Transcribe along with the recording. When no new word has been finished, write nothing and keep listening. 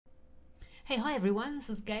Hey, hi everyone, this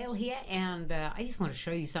is Gail here, and I just want to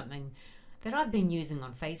show you something that I've been using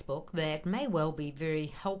on Facebook that may well be very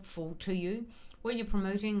helpful to you when you're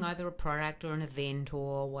promoting either a product or an event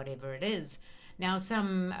or whatever it is. Now,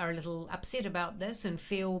 some are a little upset about this and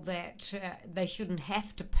feel that they shouldn't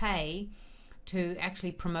have to pay to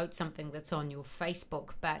actually promote something that's on your Facebook,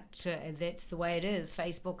 but that's the way it is.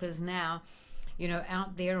 Facebook is now,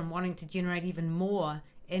 out there and wanting to generate even more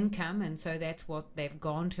income, and so that's what they've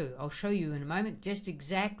gone to. I'll show you in a moment just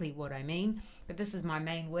exactly what I mean, but this is my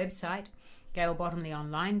main website,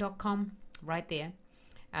 gailbottomleyonline.com, right there.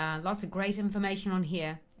 Lots of great information on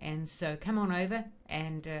here, and so come on over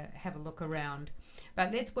and have a look around.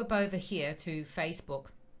 But let's whip over here to Facebook.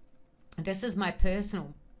 This is my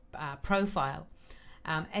personal profile.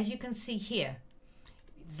 As you can see here,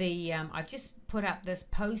 I've just put up this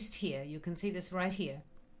post here. You can see this right here,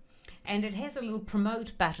 and it has a little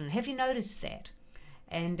promote button. Have you noticed that?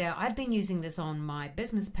 And I've been using this on my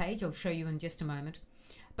business page. I'll show you in just a moment.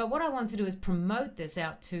 But what I want to do is promote this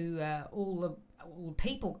out to all the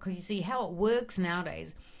people, because you see how it works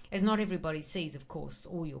nowadays is not everybody sees, of course,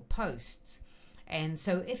 all your posts. And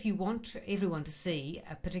so if you want everyone to see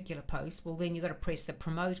a particular post, well, then you've got to press the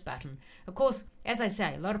promote button. Of course, as I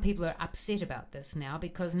say, a lot of people are upset about this now,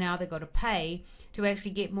 because now they've got to pay to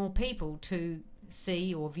actually get more people to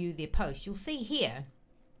see or view their posts. You'll see here,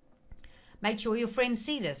 make sure your friends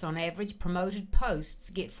see this. On average, promoted posts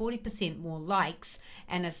get 40% more likes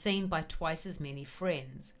and are seen by twice as many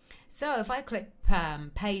friends. So if I click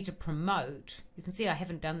pay to promote, you can see I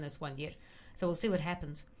haven't done this one yet, so we'll see what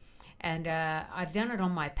happens. And I've done it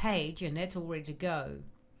on my page, and that's all ready to go.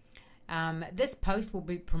 This post will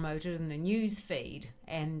be promoted in the news feed,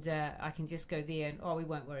 and I can just go there and, we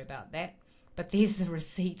won't worry about that. But there's the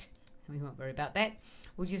receipt. We won't worry about that.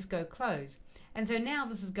 We'll just go close. And so now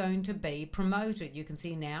this is going to be promoted. You can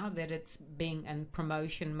see now that it's being in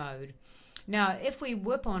promotion mode. Now, if we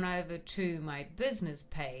whip on over to my business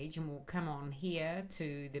page, and we'll come on here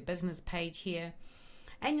to the business page here,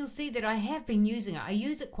 and you'll see that I have been using it. I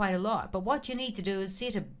use it quite a lot, but what you need to do is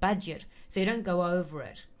set a budget so you don't go over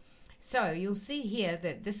it. So you'll see here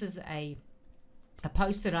that this is a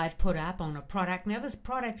post that I've put up on a product. Now, this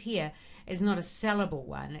product here is not a sellable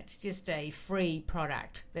one. It's just a free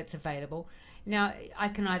product that's available. Now, I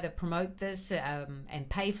can either promote this and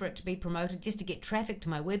pay for it to be promoted just to get traffic to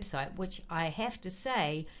my website, which I have to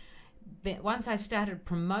say, once I've started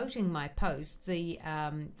promoting my posts, the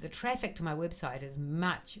traffic to my website is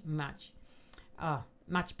much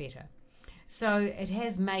better. So it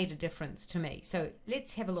has made a difference to me. So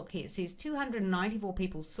let's have a look here. It says 294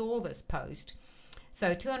 people saw this post.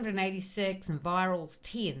 So 286 and virals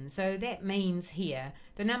 10. So that means here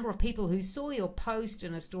the number of people who saw your post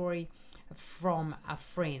in a story from a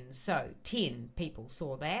friend. So 10 people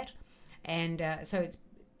saw that. And so it's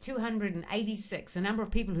 286, the number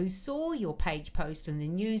of people who saw your page post in the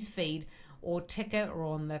news feed or ticker or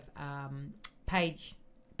on the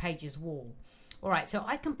page's wall. All right, so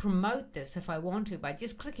I can promote this if I want to by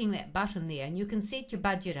just clicking that button there, and you can set your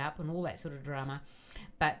budget up and all that sort of drama.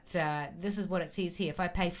 But this is what it says here. If I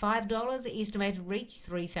pay $5, estimated reach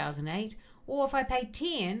 3,008, or if I pay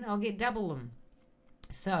 10, I'll get double them.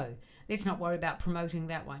 So let's not worry about promoting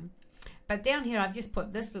that one. But down here, I've just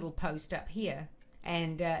put this little post up here,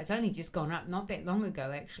 and it's only just gone up not that long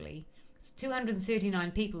ago, actually.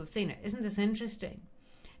 239 people have seen it. Isn't this interesting?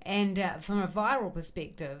 And from a viral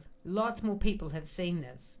perspective, lots more people have seen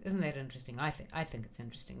this. Isn't that interesting? I think it's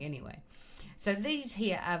interesting anyway. So these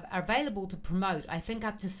here are available to promote, I think,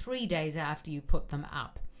 up to 3 days after you put them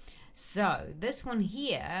up. So this one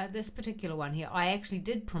here, this particular one here, I actually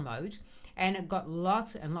did promote, and it got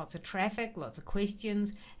lots and lots of traffic, lots of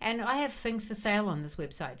questions, and I have things for sale on this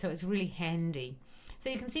website, so it's really handy. So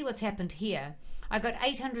you can see what's happened here. I got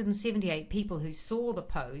 878 people who saw the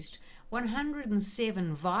post,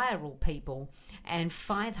 107 viral people, and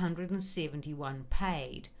 571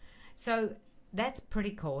 paid. So that's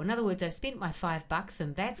pretty cool. In other words, I spent my $5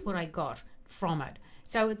 and that's what I got from it.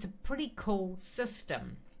 So it's a pretty cool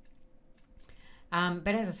system. But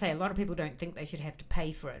as I say, a lot of people don't think they should have to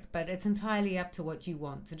pay for it, but it's entirely up to what you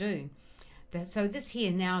want to do. So this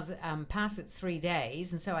here now is past its 3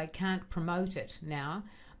 days, and so I can't promote it now,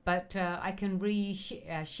 but I can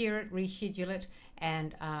share it, reschedule it,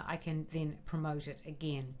 and I can then promote it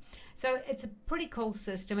again. So it's a pretty cool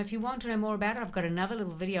system. If you want to know more about it, I've got another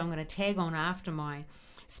little video I'm going to tag on after my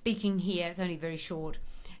speaking here. It's only very short.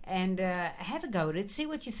 And have a go at it, see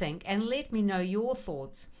what you think, and let me know your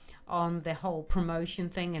thoughts on the whole promotion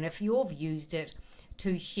thing, and if you've used it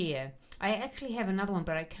to share. I actually have another one,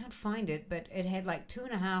 but I can't find it, but it had like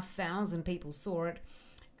 2,500 people saw it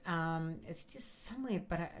It's just somewhere,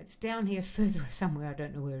 but it's down here further somewhere. I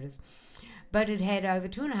don't know where it is. But it had over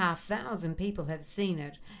 2,500 people have seen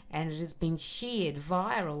it, and it has been shared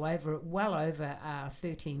viral well over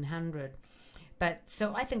 1,300. But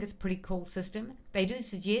so I think it's a pretty cool system. They do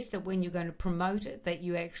suggest that when you're going to promote it, that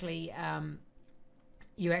you actually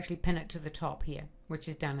pin it to the top here, which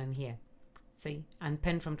is done in here. See,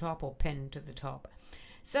 unpin from top or pin to the top.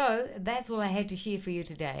 So that's all I had to share for you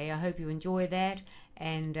today. I hope you enjoy that,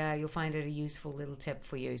 and you'll find it a useful little tip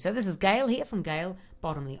for you. So this is Gail here from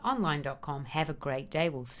GailBottomleyOnline.com. Have a great day.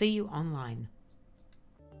 We'll see you online.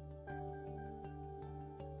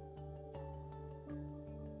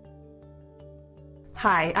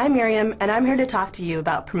 Hi, I'm Miriam, and I'm here to talk to you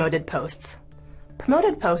about promoted posts.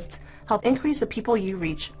 Promoted posts help increase the people you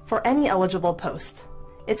reach for any eligible post.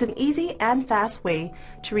 It's an easy and fast way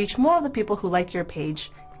to reach more of the people who like your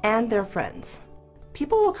page and their friends.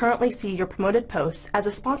 People will currently see your promoted posts as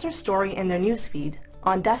a sponsored story in their newsfeed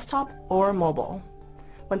on desktop or mobile.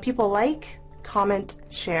 When people like, comment,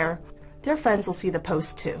 share, their friends will see the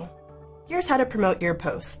post too. Here's how to promote your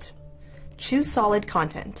post. Choose solid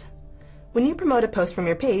content. When you promote a post from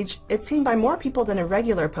your page, it's seen by more people than a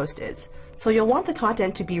regular post is, so you'll want the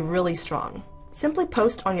content to be really strong. Simply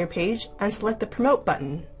post on your page and select the Promote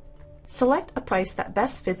button. Select a price that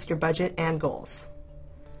best fits your budget and goals.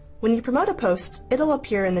 When you promote a post, it'll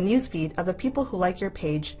appear in the newsfeed of the people who like your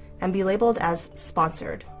page and be labeled as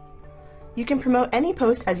Sponsored. You can promote any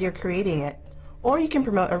post as you're creating it, or you can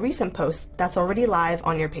promote a recent post that's already live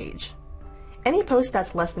on your page. Any post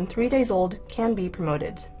that's less than 3 days old can be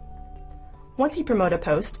promoted. Once you promote a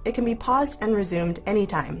post, it can be paused and resumed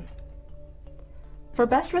anytime. For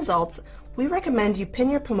best results, we recommend you pin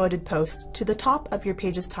your promoted post to the top of your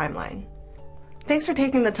page's timeline. Thanks for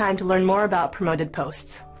taking the time to learn more about promoted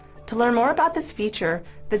posts. To learn more about this feature,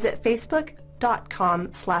 visit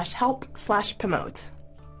facebook.com/help/promote.